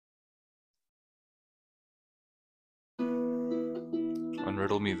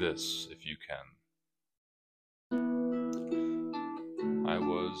Unriddle me this, if you can. I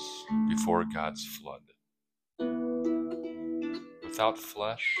was before God's flood, without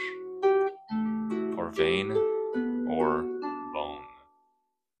flesh, or vein, or bone,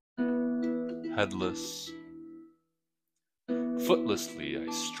 headless, footlessly I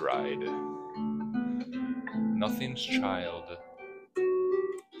stride, nothing's child,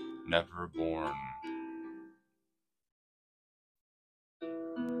 never born.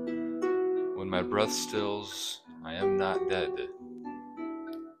 When my breath stills, I am not dead,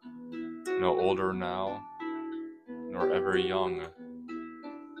 no older now, nor ever young.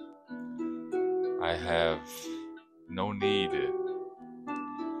 I have no need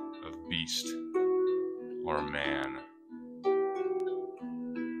of beast or man.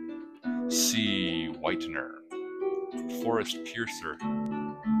 Sea whitener, forest piercer,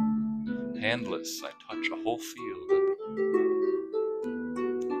 handless I touch a whole field.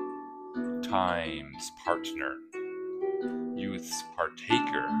 Time's partner, youth's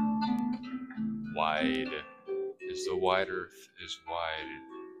partaker, wide as the wide earth is wide.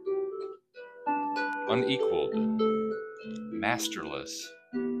 Unequaled, masterless,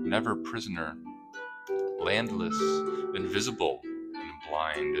 never prisoner, landless, invisible, and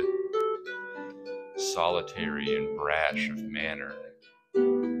blind, solitary and brash of manner,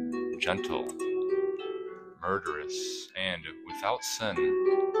 gentle, murderous, and without sin.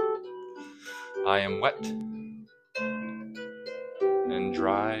 I am wet and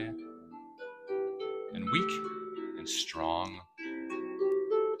dry and weak and strong.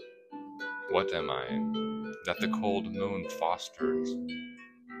 What am I that the cold moon fosters,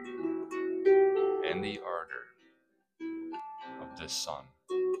 and the ardor of the sun?